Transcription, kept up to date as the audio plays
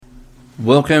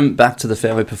Welcome back to the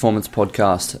Fairway Performance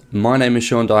Podcast. My name is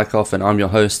Sean Dykoff and I'm your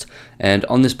host. And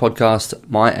on this podcast,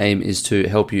 my aim is to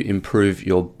help you improve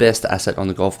your best asset on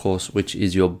the golf course, which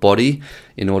is your body,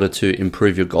 in order to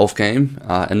improve your golf game.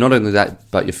 And not only that,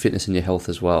 but your fitness and your health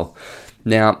as well.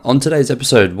 Now, on today's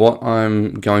episode, what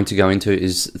I'm going to go into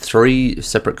is 3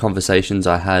 separate conversations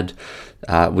I had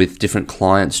with different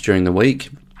clients during the week.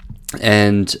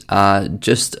 And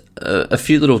just a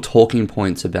few little talking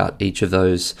points about each of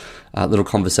those little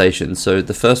conversations. So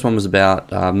the first one was about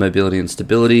mobility and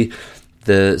stability.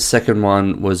 The second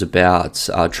one was about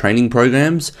training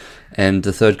programs. And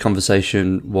the third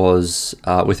conversation was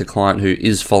with a client who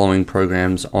is following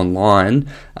programs online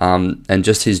and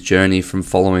just his journey from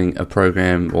following a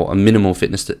program or a minimal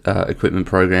fitness equipment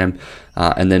program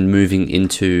and then moving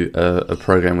into a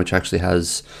program which actually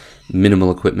has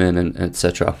minimal equipment and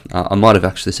etc. I might have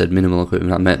actually said minimal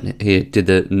equipment. I meant he did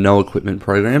the no equipment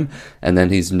program and then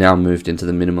he's now moved into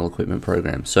the minimal equipment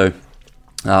program. So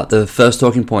the first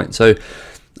talking point. So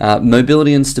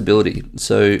mobility and stability.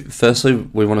 So firstly,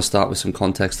 we want to start with some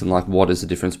context and like what is the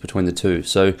difference between the two.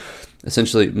 So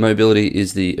essentially, mobility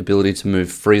is the ability to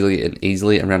move freely and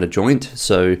easily around a joint.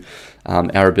 So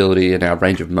our ability and our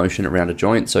range of motion around a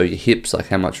joint. So your hips, like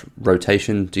how much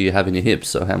rotation do you have in your hips?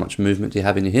 So how much movement do you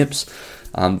have in your hips?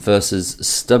 Versus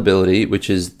stability, which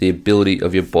is the ability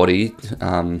of your body,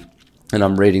 and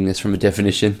I'm reading this from a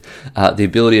definition, the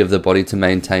ability of the body to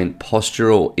maintain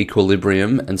postural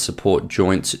equilibrium and support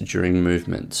joints during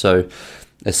movement. So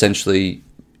essentially,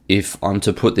 if I'm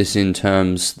to put this in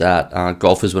terms that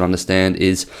golfers would understand,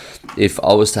 is if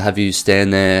I was to have you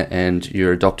stand there and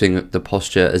you're adopting the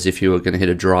posture as if you were going to hit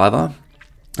a driver,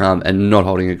 and not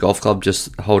holding a golf club,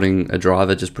 just holding a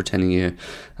driver, just pretending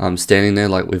you're standing there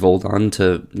like we've all done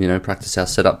to, practice our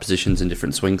setup positions and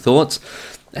different swing thoughts.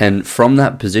 And from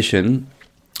that position,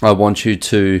 I want you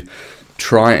to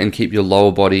try and keep your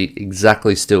lower body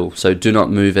exactly still. So do not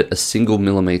move it a single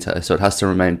millimeter. So it has to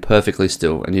remain perfectly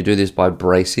still. And you do this by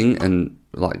bracing and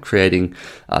like creating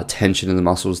tension in the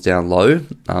muscles down low.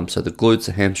 So the glutes,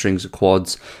 the hamstrings, the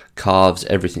quads, calves,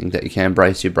 everything that you can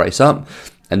brace, you brace up.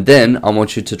 And then I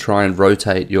want you to try and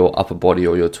rotate your upper body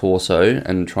or your torso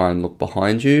and try and look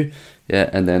behind you. Yeah,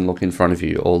 and then look in front of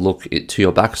you, or look to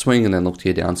your backswing and then look to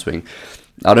your downswing.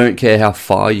 I don't care how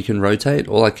far you can rotate.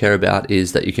 All I care about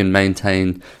is that you can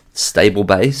maintain stable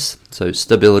base, so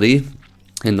stability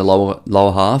in the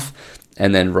lower half,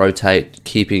 and then rotate,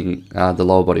 keeping the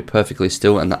lower body perfectly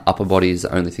still, and the upper body is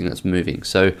the only thing that's moving.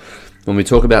 So when we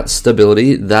talk about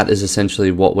stability, that is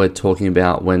essentially what we're talking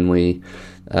about when we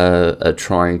are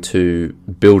trying to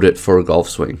build it for a golf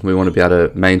swing. We want to be able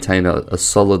to maintain a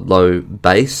solid low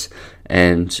base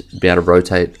and be able to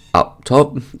rotate up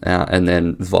top, and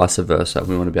then vice versa.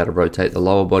 We want to be able to rotate the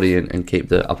lower body and keep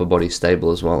the upper body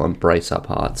stable as well and brace up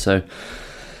hard. So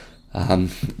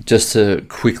just to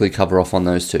quickly cover off on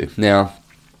those two. Now,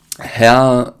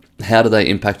 how do they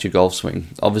impact your golf swing?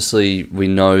 Obviously, we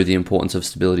know the importance of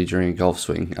stability during a golf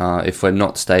swing. If we're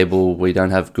not stable, we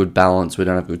don't have good balance, we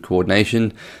don't have good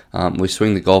coordination. We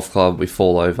swing the golf club, we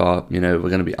fall over, we're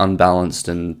going to be unbalanced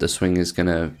and the swing is going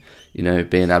to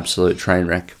be an absolute train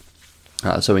wreck.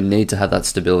 So we need to have that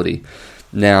stability.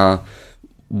 Now,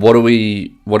 what do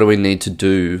we need to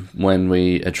do when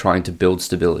we are trying to build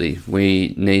stability?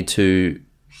 We need to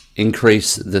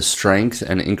increase the strength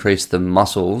and increase the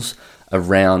muscles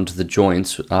around the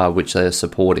joints which they are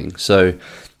supporting. So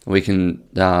we can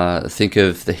think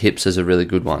of the hips as a really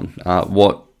good one.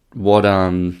 What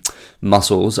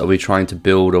muscles are we trying to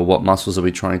build, or what muscles are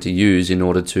we trying to use in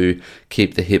order to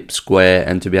keep the hip square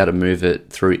and to be able to move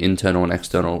it through internal and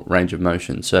external range of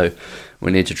motion? So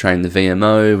we need to train the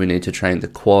VMO, we need to train the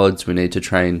quads, we need to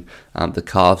train the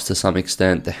calves to some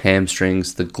extent, the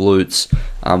hamstrings, the glutes,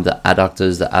 the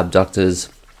adductors, the abductors.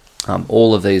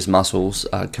 All of these muscles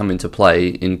come into play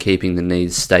in keeping the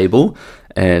knees stable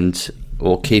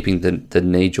or keeping the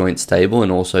knee joint stable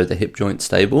and also the hip joint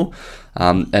stable.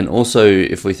 And also,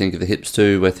 if we think of the hips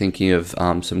too, we're thinking of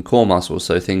some core muscles,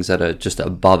 so things that are just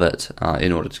above it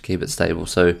in order to keep it stable.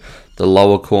 So the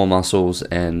lower core muscles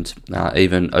and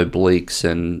even obliques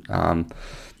and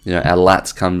our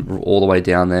lats come all the way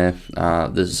down there.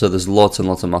 There's lots and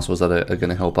lots of muscles that are going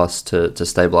to help us to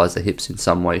stabilize the hips in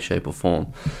some way, shape or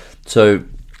form. So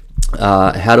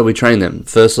how do we train them?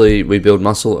 Firstly, we build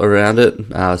muscle around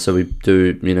it. So we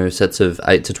do, sets of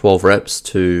 8 to 12 reps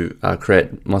to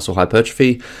create muscle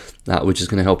hypertrophy, which is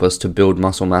going to help us to build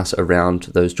muscle mass around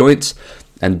those joints.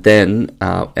 and then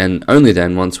and only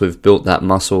then, once we've built that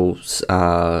muscle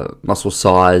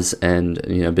size and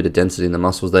a bit of density in the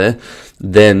muscles there,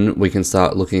 then we can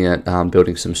start looking at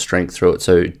building some strength through it.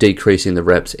 So decreasing the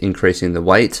reps, increasing the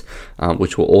weight,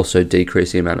 which will also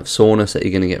decrease the amount of soreness that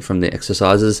you're going to get from the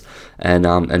exercises,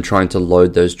 and trying to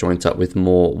load those joints up with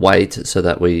more weight so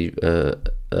that we are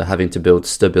having to build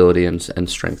stability and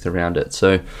strength around it.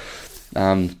 So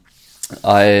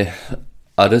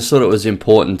I just thought it was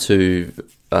important to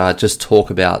just talk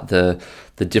about the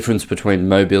difference between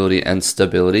mobility and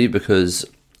stability, because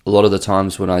a lot of the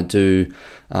times when I do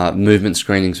movement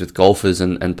screenings with golfers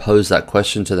and pose that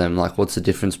question to them, like, what's the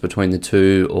difference between the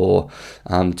two, or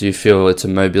do you feel it's a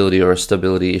mobility or a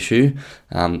stability issue?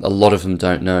 A lot of them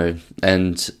don't know.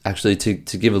 And actually,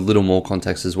 to give a little more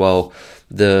context as well,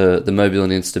 the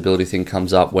mobility and stability thing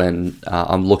comes up when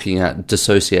I'm looking at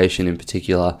dissociation in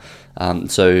particular.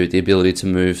 So the ability to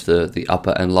move the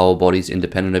upper and lower bodies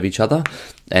independent of each other.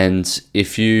 And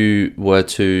if you were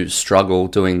to struggle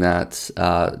doing that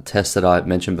test that I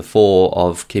mentioned before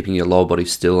of keeping your lower body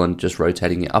still and just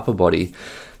rotating your upper body,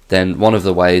 then one of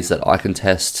the ways that I can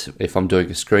test if I'm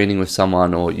doing a screening with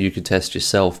someone, or you could test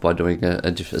yourself by doing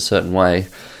a certain way,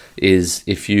 is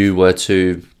if you were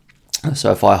to,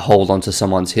 so if I hold onto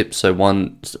someone's hips, so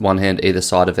one hand either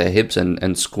side of their hips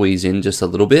and squeeze in just a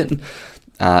little bit,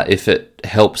 if it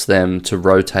helps them to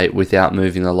rotate without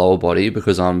moving the lower body,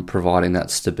 because I'm providing that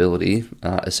stability,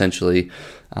 essentially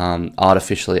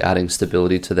artificially adding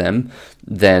stability to them,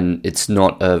 then it's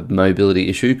not a mobility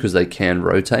issue because they can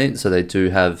rotate, so they do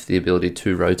have the ability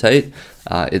to rotate.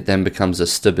 It then becomes a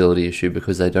stability issue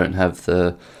because they don't have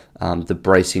the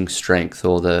bracing strength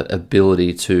or the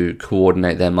ability to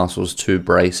coordinate their muscles to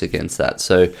brace against that.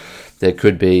 So there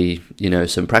could be,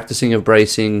 some practicing of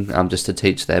bracing just to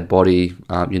teach their body,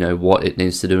 what it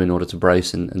needs to do in order to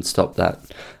brace and stop that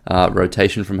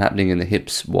rotation from happening in the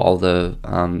hips while the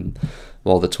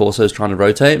torso is trying to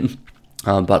rotate.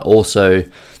 But also,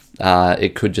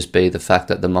 it could just be the fact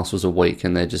that the muscles are weak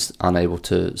and they're just unable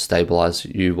to stabilize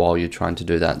you while you're trying to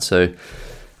do that. So,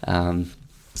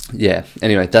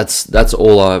 anyway, that's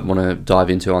all I want to dive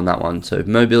into on that one. So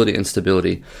mobility and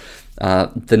stability.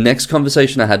 The next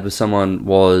conversation I had with someone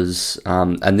was,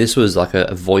 and this was like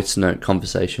a voice note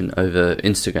conversation over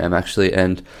Instagram actually,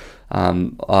 and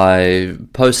I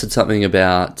posted something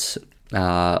about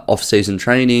off-season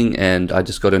training, and I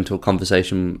just got into a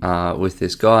conversation with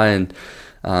this guy, and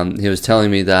he was telling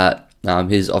me that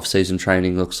his off-season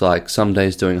training looks like some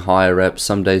days doing higher reps,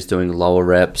 some days doing lower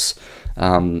reps,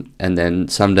 and then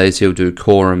some days he'll do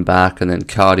core and back, and then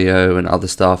cardio and other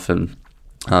stuff, and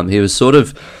he was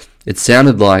it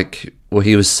sounded like, well,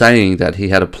 he was saying that he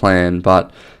had a plan,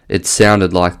 but it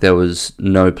sounded like there was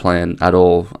no plan at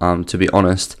all, to be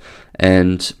honest.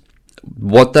 And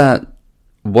what that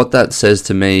says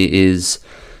to me is,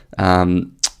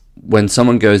 when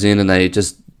someone goes in and they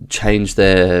just change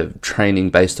their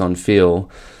training based on feel,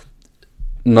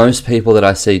 most people that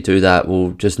I see do that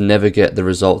will just never get the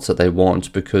results that they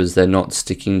want because they're not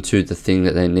sticking to the thing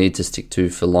that they need to stick to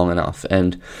for long enough.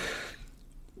 And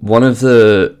one of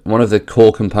the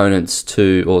core components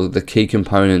or the key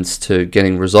components to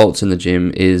getting results in the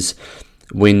gym is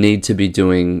we need to be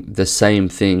doing the same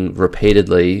thing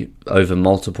repeatedly over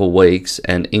multiple weeks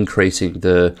and increasing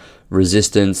the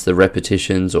resistance, the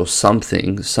repetitions, or some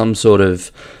sort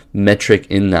of metric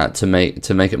in that to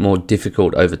make it more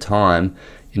difficult over time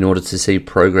in order to see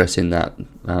progress in that.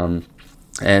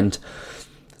 And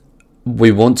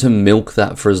we want to milk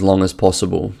that for as long as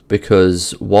possible,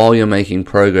 because while you're making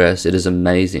progress, it is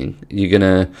amazing. You're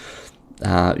going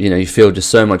to, you feel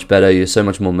just so much better. You're so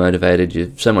much more motivated.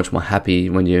 You're so much more happy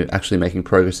when you're actually making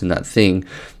progress in that thing,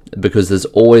 because there's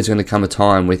always going to come a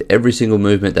time with every single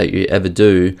movement that you ever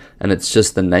do, and it's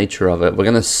just the nature of it, we're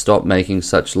going to stop making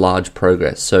such large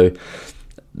progress. So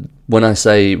when I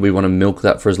say we want to milk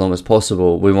that for as long as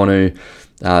possible, we want to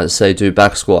say do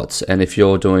back squats, and if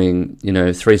you're doing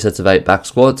 3 sets of 8 back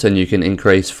squats, and you can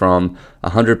increase from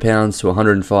 100 pounds to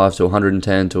 105 to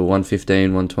 110 to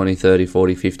 115, 120, 30,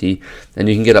 40, 50, and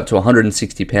you can get up to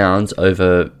 160 pounds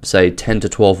over say 10 to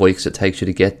 12 weeks it takes you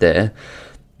to get there,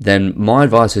 then my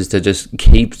advice is to just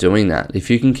keep doing that. If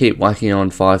you can keep whacking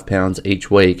on 5 pounds each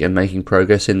week and making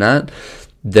progress in that,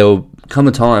 there'll come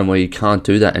a time where you can't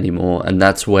do that anymore, and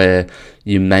that's where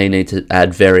you may need to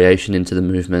add variation into the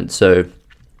movement. So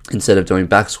instead of doing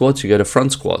back squats, you go to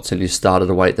front squats, and you start at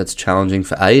a weight that's challenging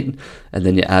for 8, and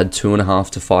then you add 2.5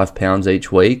 to 5 pounds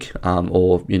each week,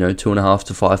 or 2.5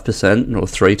 to 5%, or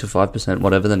 3 to 5%,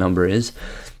 whatever the number is,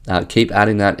 Keep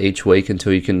adding that each week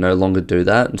until you can no longer do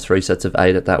that, and 3 sets of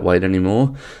 8 at that weight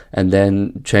anymore, and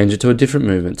then change it to a different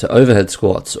movement, to overhead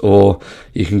squats, or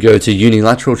you can go to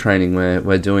unilateral training where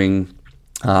we're doing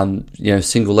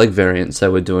single leg variants.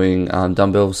 So we're doing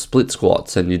dumbbell split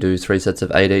squats, and you do 3 sets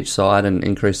of 8 each side and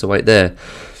increase the weight there.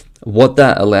 What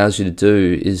that allows you to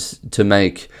do is to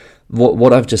make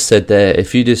what I've just said there.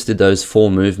 If you just did those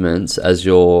 4 movements as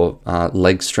your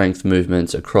leg strength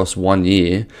movements across 1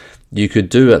 year, you could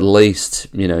do at least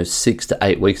 6 to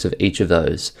 8 weeks of each of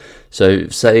those. So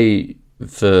say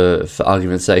for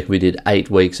argument's sake, we did 8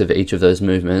 weeks of each of those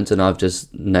movements, and I've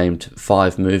just named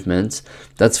 5 movements.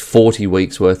 That's 40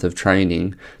 weeks worth of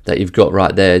training that you've got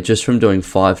right there just from doing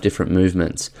 5 different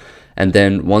movements. And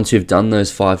then once you've done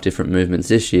those 5 different movements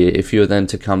this year, if you're then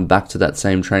to come back to that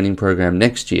same training program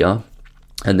next year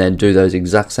and then do those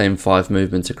exact same 5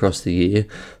 movements across the year,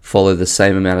 follow the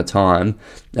same amount of time,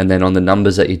 and then on the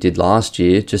numbers that you did last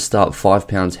year, just start 5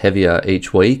 pounds heavier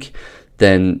each week,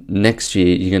 then next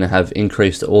year you're going to have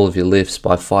increased all of your lifts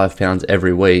by 5 pounds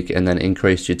every week, and then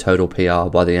increased your total PR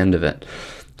by the end of it.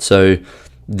 So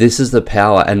this is the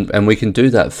power, and we can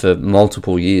do that for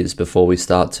multiple years before we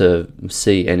start to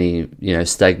see any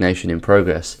stagnation in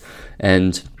progress.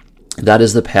 And that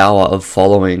is the power of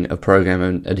following a program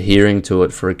and adhering to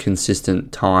it for a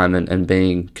consistent time, and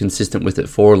being consistent with it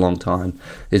for a long time,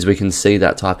 is we can see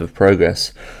that type of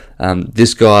progress.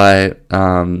 This guy,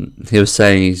 he was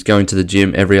saying he's going to the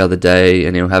gym every other day,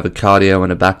 and he'll have a cardio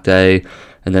and a back day,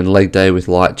 and then leg day with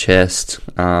light chest.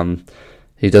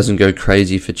 He doesn't go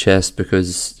crazy for chest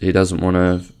because he doesn't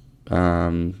want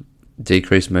to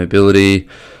decrease mobility.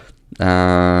 What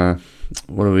are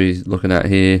we looking at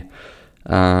here?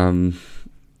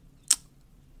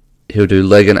 He'll do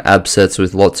leg and ab sets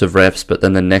with lots of reps, but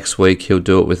then the next week he'll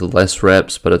do it with less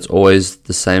reps, but it's always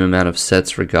the same amount of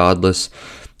sets regardless.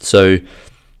 So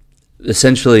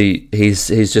essentially he's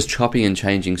just chopping and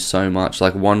changing so much.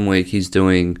 Like 1 week he's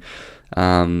doing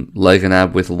leg and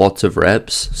ab with lots of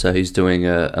reps, so he's doing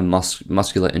a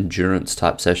muscular endurance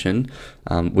type session,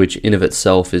 which in of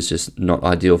itself is just not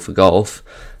ideal for golf.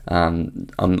 I'm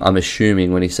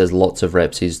assuming when he says lots of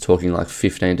reps, he's talking like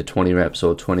 15 to 20 reps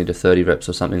or 20 to 30 reps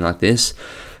or something like this.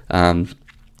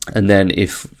 And then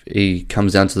if he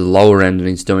comes down to the lower end and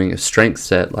he's doing a strength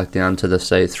set, like down to the,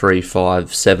 say, 3,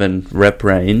 5, 7 rep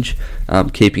range,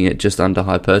 keeping it just under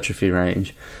hypertrophy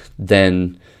range,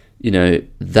 then,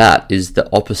 that is the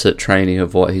opposite training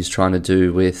of what he's trying to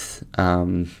do with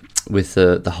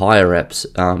the higher reps.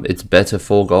 It's better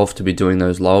for golf to be doing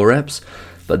those lower reps.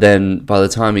 But then by the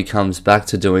time he comes back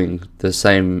to doing the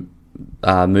same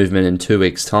movement in 2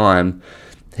 weeks' time,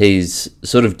 he's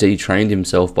sort of detrained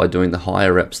himself by doing the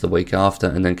higher reps the week after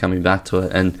and then coming back to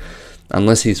it. And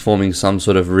unless he's forming some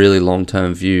sort of really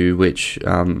long-term view, which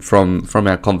from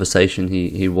our conversation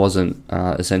he wasn't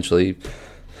essentially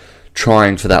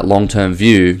trying for that long-term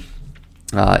view,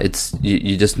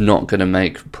 you're just not going to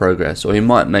make progress. Or you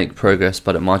might make progress,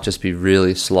 but it might just be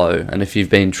really slow. And if you've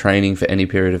been training for any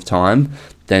period of time,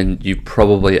 then you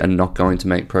probably are not going to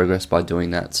make progress by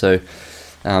doing that. So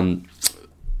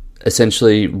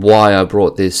essentially why I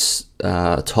brought this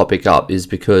topic up is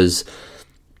because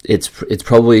it's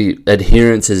probably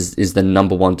adherence is the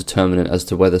number one determinant as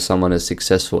to whether someone is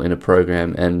successful in a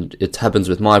program. And it happens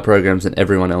with my programs and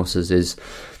everyone else's is,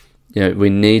 we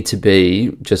need to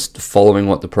be just following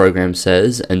what the program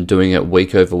says and doing it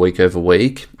week over week over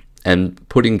week and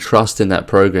putting trust in that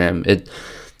program.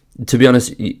 To be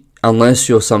honest, unless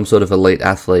you're some sort of elite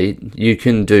athlete, you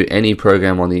can do any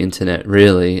program on the internet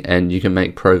really, and you can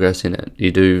make progress in it.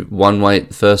 You do one weight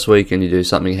the first week and you do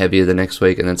something heavier the next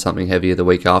week and then something heavier the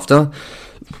week after.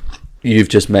 You've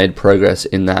just made progress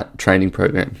in that training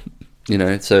program.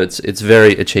 So it's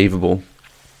very achievable.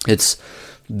 It's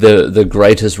the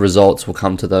greatest results will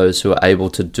come to those who are able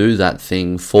to do that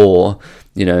thing for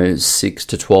 6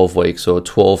 to 12 weeks or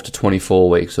 12 to 24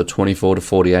 weeks or 24 to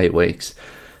 48 weeks.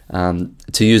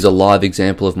 To use a live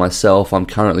example of myself, I'm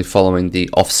currently following the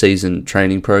off-season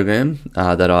training program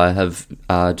that I have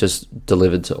just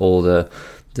delivered to all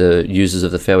the users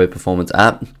of the Fairway Performance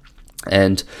app.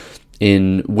 And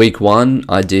in week 1,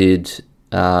 I did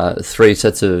 3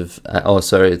 sets of,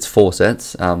 it's 4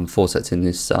 sets, 4 sets in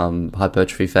this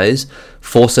hypertrophy phase,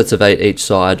 4 sets of 8 each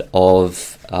side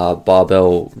of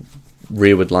barbell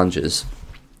rearward lunges.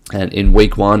 And in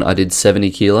week 1, I did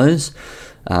 70 kilos,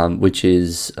 which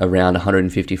is around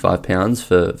 155 pounds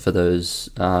for those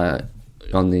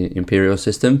on the Imperial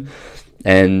system.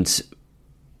 And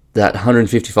that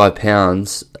 155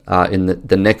 pounds in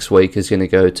the next week is going to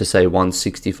go to, say,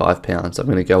 165 pounds. I'm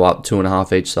going to go up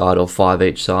 2.5 each side or 5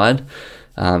 each side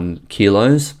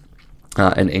kilos.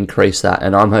 and increase that.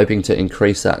 And I'm hoping to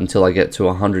increase that until I get to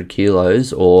 100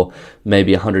 kilos or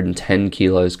maybe 110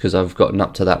 kilos, because I've gotten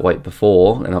up to that weight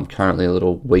before and I'm currently a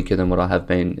little weaker than what I have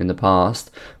been in the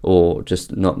past, or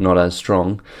just not as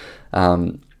strong.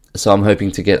 So I'm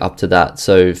hoping to get up to that.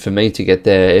 So for me to get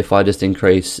there, if I just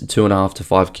increase 2.5 to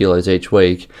 5 kilos each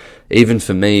week, even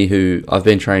for me, who I've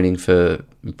been training for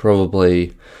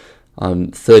probably,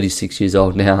 I'm 36 years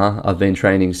old now. I've been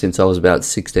training since I was about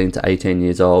 16 to 18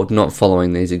 years old, not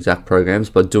following these exact programs,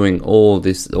 but doing all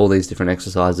these different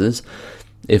exercises.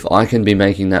 If I can be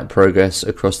making that progress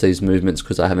across these movements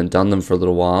because I haven't done them for a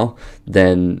little while,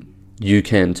 then you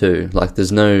can too. Like,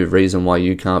 there's no reason why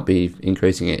you can't be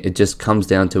increasing it. It just comes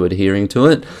down to adhering to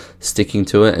it, sticking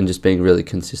to it, and just being really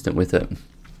consistent with it.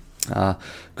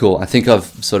 Cool. I think I've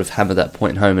sort of hammered that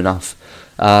point home enough.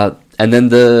 And then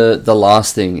the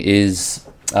last thing is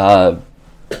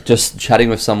just chatting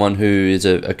with someone who is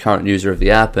a current user of the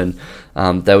app, and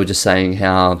they were just saying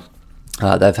how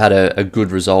they've had a good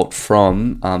result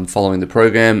from following the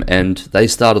program, and they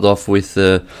started off with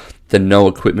the no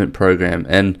equipment program.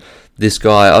 And this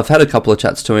guy, I've had a couple of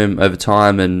chats to him over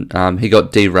time, and he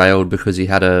got derailed because he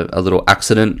had a little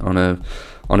accident on a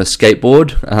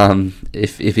skateboard.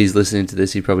 If he's listening to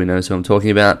this, he probably knows who I'm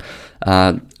talking about.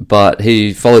 But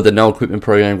he followed the no equipment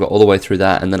program, got all the way through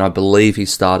that, and then I believe he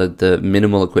started the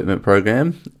minimal equipment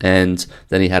program, and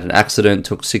then he had an accident,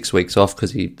 took 6 weeks off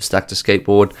because he stacked a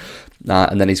skateboard,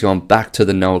 and then he's gone back to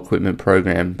the no equipment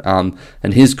program.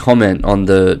 And his comment on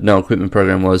the no equipment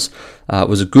program was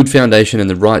a good foundation and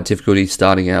the right difficulty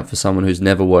starting out for someone who's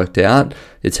never worked out.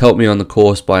 It's helped me on the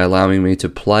course by allowing me to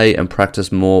play and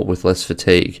practice more with less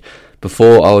fatigue.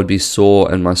 Before, I would be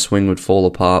sore and my swing would fall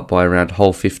apart by around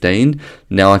hole 15.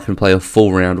 Now I can play a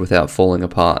full round without falling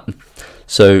apart.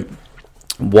 So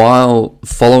while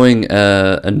following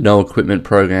a no equipment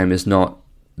program is not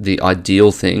the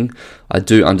ideal thing, I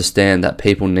do understand that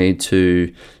people need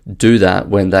to do that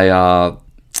when they are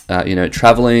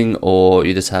traveling, or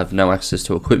you just have no access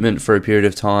to equipment for a period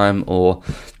of time, or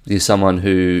you're someone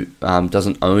who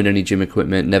doesn't own any gym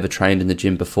equipment, never trained in the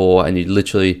gym before, and you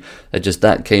literally are just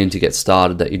that keen to get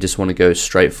started that you just want to go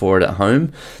straight for it at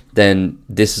home, then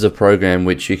this is a program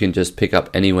which you can just pick up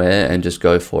anywhere and just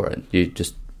go for it. You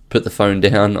just put the phone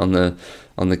down on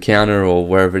the counter or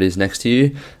wherever it is next to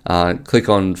you, click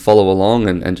on follow along,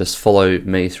 and just follow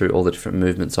me through all the different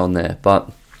movements on there.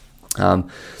 But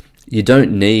you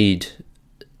don't need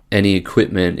any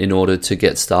equipment in order to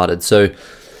get started. So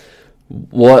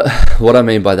what I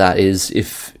mean by that is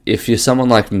if you're someone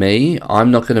like me,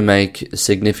 I'm not going to make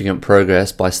significant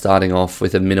progress by starting off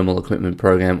with a minimal equipment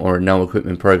program or a no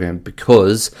equipment program,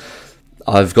 because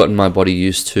I've gotten my body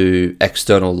used to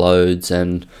external loads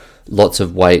and lots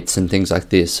of weights and things like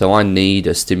this. So I need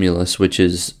a stimulus which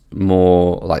is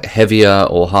more like heavier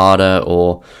or harder,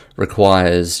 or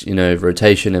requires,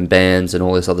 rotation and bands and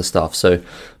all this other stuff. So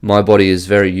my body is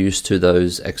very used to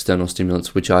those external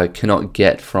stimulants, which I cannot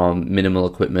get from minimal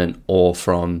equipment or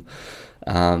from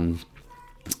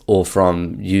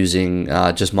using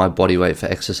just my body weight for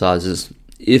exercises.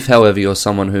 If, however, you're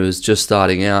someone who is just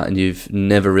starting out and you've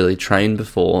never really trained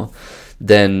before,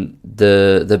 then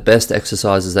the best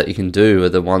exercises that you can do are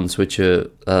the ones which are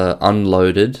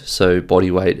unloaded. So body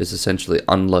weight is essentially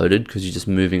unloaded because you're just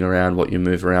moving around what you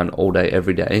move around all day,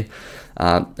 every day.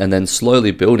 And then slowly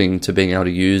building to being able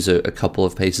to use a couple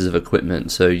of pieces of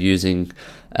equipment. So using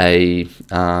a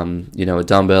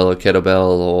dumbbell or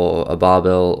kettlebell or a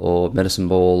barbell or medicine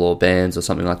ball or bands or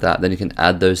something like that. Then you can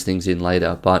add those things in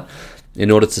later. But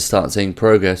in order to start seeing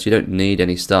progress, you don't need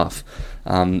any stuff.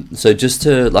 So I'm just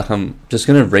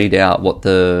going to read out what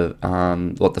the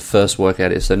first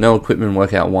workout is. So no equipment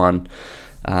workout 1.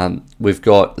 We've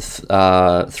got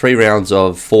 3 rounds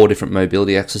of 4 different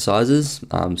mobility exercises.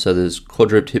 So there's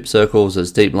quadruped hip circles,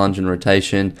 there's deep lunge and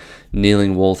rotation,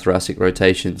 kneeling wall thoracic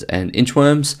rotations, and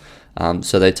inchworms.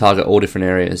 So they target all different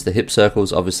areas. The hip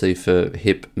circles, obviously for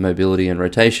hip mobility and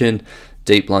rotation.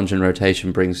 Deep lunge and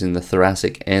rotation brings in the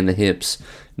thoracic and the hips.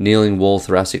 Kneeling wall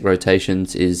thoracic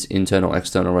rotations is internal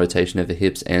external rotation of the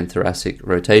hips and thoracic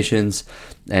rotations.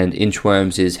 And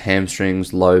inchworms is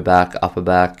hamstrings, low back, upper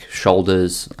back,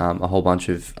 shoulders, a whole bunch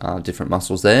of different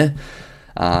muscles there.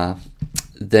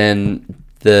 Then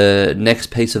the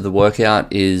next piece of the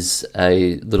workout is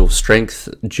a little strength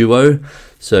duo.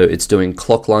 So it's doing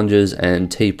clock lunges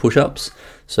and T push-ups.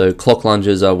 So clock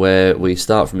lunges are where we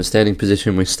start from a standing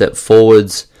position, we step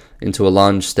forwards into a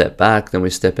lunge, step back, then we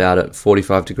step out at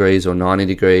 45 degrees or 90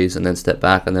 degrees, and then step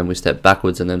back, and then we step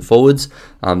backwards and then forwards.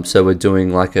 So we're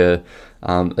doing like a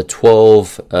a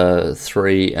 12, a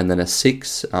 3, and then a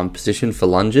 6 position for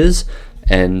lunges.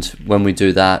 And when we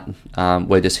do that,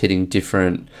 we're just hitting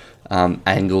different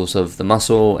angles of the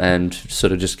muscle and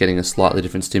sort of just getting a slightly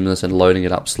different stimulus and loading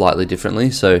it up slightly differently.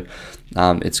 So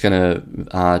it's going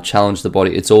to challenge the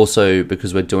body. It's also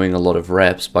because we're doing a lot of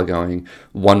reps by going,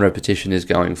 one repetition is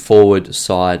going forward,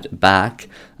 side, back.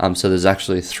 So there's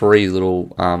actually 3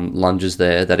 little lunges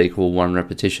there that equal 1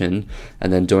 repetition,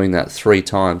 and then doing that 3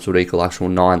 times would equal actual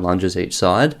 9 lunges each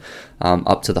side,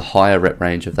 up to the higher rep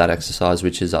range of that exercise,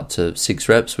 which is up to 6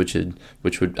 reps, which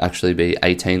would actually be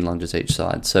 18 lunges each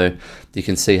side. So you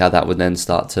can see how that would then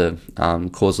start to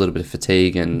cause a little bit of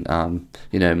fatigue and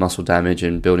muscle damage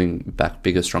and building back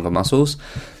bigger, stronger muscles.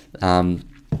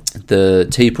 The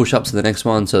T push-ups are the next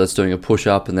one, so that's doing a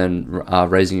push-up and then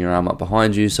raising your arm up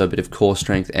behind you, so a bit of core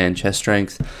strength and chest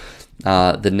strength.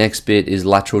 The next bit is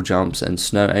lateral jumps and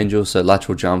snow angels. So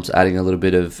lateral jumps, adding a little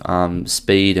bit of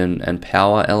speed and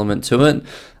power element to it.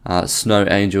 Snow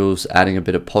angels, adding a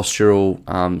bit of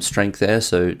postural strength there,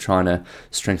 so trying to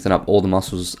strengthen up all the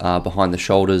muscles behind the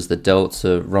shoulders, the delts,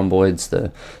 the rhomboids,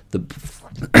 the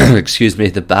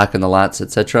the back and the lats,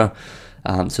 etc.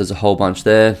 So there's a whole bunch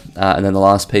there. And then the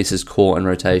last piece is core and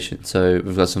rotation. So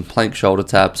we've got some plank shoulder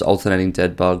taps, alternating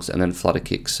dead bugs, and then flutter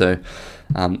kicks. So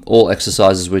all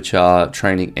exercises which are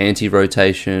training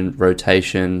anti-rotation,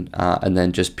 rotation, and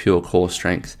then just pure core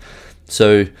strength.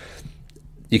 So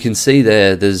you can see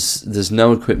there's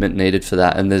no equipment needed for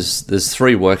that. And there's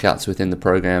 3 workouts within the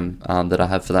program that I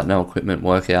have for that no equipment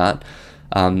workout.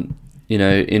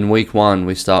 In week 1,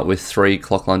 we start with 3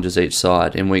 clock lunges each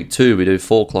side. In week 2, we do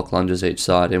 4 clock lunges each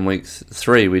side. In week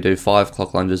 3, we do 5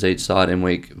 clock lunges each side. In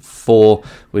week 4,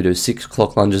 we do 6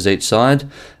 clock lunges each side.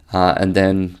 And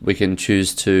then we can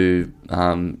choose to,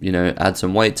 add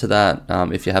some weight to that.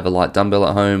 If you have a light dumbbell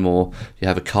at home, or you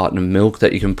have a carton of milk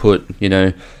that you can put,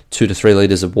 2 to 3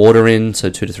 liters of water in, so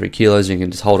 2 to 3 kilos, you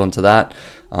can just hold on to that.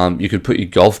 You could put your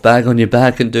golf bag on your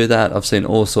back and do that. I've seen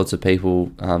all sorts of people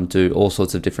do all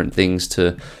sorts of different things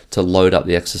to load up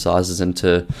the exercises and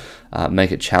to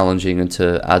make it challenging and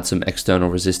to add some external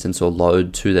resistance or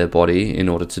load to their body in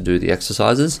order to do the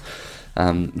exercises.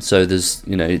 So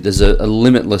there's a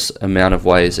limitless amount of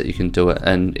ways that you can do it.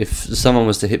 And if someone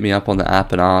was to hit me up on the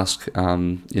app and ask,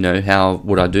 how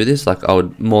would I do this? I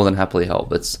would more than happily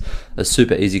help. It's a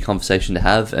super easy conversation to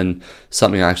have, and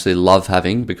something I actually love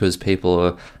having, because people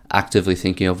are actively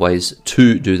thinking of ways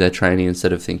to do their training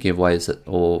instead of thinking of ways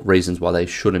or reasons why they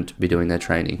shouldn't be doing their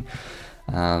training.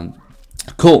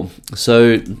 Cool.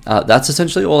 So that's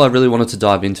essentially all I really wanted to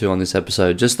dive into on this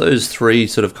episode. Just those 3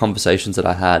 sort of conversations that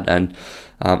I had. And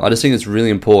I just think it's really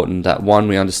important that, one,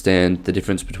 we understand the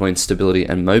difference between stability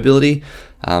and mobility,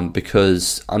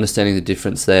 because understanding the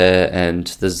difference there, and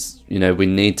there's, we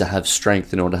need to have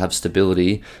strength in order to have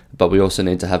stability, but we also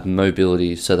need to have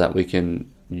mobility so that we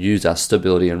can use our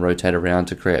stability and rotate around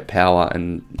to create power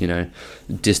and,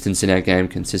 distance in our game,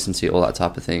 consistency, all that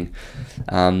type of thing.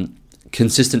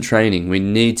 Consistent training. We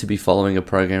need to be following a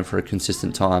program for a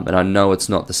consistent time. And I know it's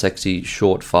not the sexy,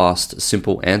 short, fast,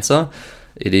 simple answer.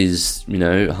 It is,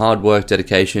 hard work,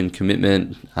 dedication,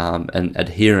 commitment, and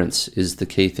adherence is the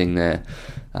key thing there.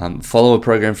 Follow a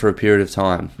program for a period of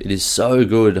time. It is so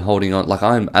good holding on.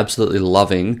 I'm absolutely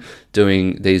loving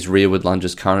doing these rearward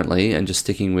lunges currently and just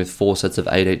sticking with 4 sets of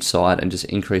 8 each side and just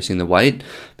increasing the weight,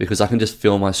 because I can just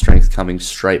feel my strength coming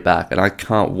straight back, and I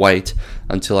can't wait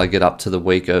until I get up to the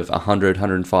week of 100,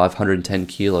 105, 110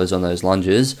 kilos on those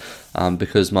lunges,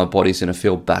 because my body's going to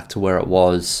feel back to where it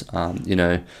was,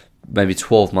 maybe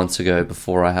 12 months ago,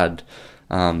 before I had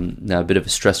a bit of a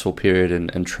stressful period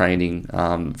and training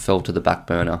fell to the back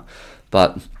burner.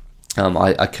 But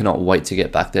I cannot wait to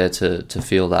get back there to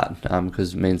feel that,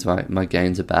 because it means my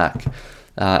gains are back.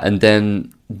 And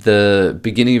then the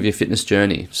beginning of your fitness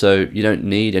journey. So you don't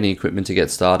need any equipment to get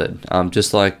started.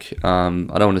 Just like, I don't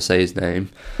want to say his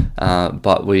name,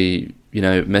 but we,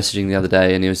 messaging the other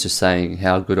day, and he was just saying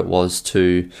how good it was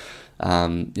to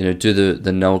do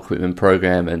the no equipment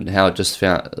program, and how it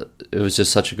was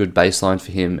just such a good baseline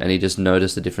for him, and he just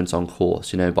noticed the difference on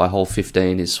course. By hole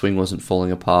 15, his swing wasn't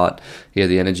falling apart. He had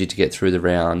the energy to get through the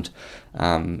round,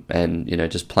 and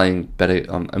just playing better.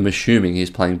 I'm assuming he's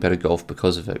playing better golf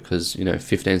because of it, because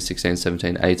 15, 16,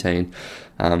 17, 18,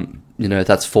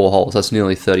 that's 4 holes. That's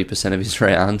nearly 30% of his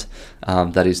round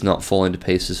that he's not falling to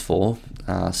pieces for.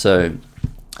 So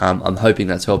I'm hoping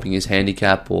that's helping his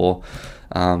handicap, or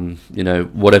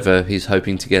whatever he's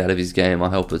hoping to get out of his game. I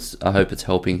hope it's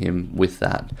helping him with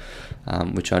that,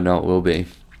 which I know it will be.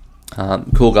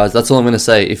 Cool, guys. That's all I'm going to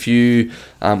say. If you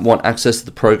want access to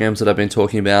the programs that I've been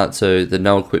talking about, so the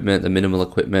no equipment, the minimal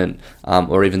equipment,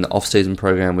 or even the off-season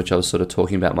program, which I was sort of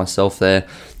talking about myself there,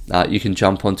 you can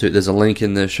jump onto. There's a link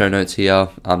in the show notes here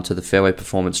to the Fairway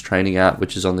Performance Training app,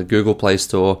 which is on the Google Play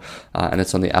Store, and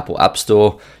it's on the Apple App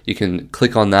Store. You can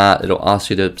click on that. It'll ask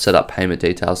you to set up payment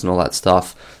details and all that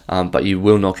stuff, but you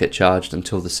will not get charged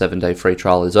until the 7-day free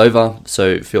trial is over.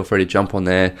 So feel free to jump on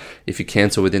there. If you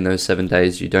cancel within those 7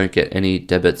 days, you don't get any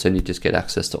debits, and you just get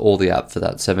access to all the app for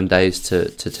that 7 days to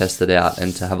test it out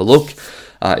and to have a look.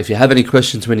 If you have any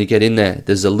questions when you get in there,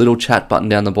 there's a little chat button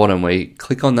down the bottom where you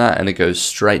click on that and it goes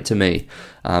straight to me.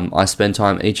 I spend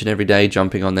time each and every day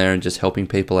jumping on there and just helping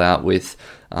people out with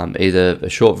either a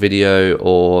short video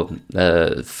or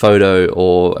a photo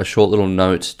or a short little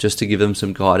note, just to give them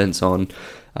some guidance on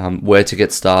where to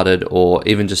get started, or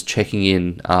even just checking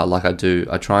in like I do.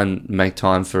 I try and make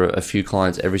time for a few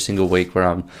clients every single week where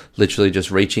I'm literally just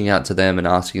reaching out to them and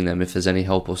asking them if there's any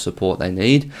help or support they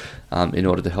need in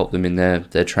order to help them in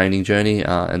their training journey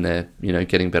and their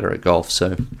getting better at golf.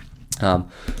 So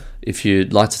if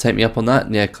you'd like to take me up on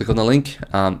that, yeah, click on the link.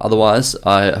 Otherwise,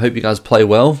 I hope you guys play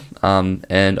well,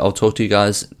 and I'll talk to you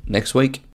guys next week.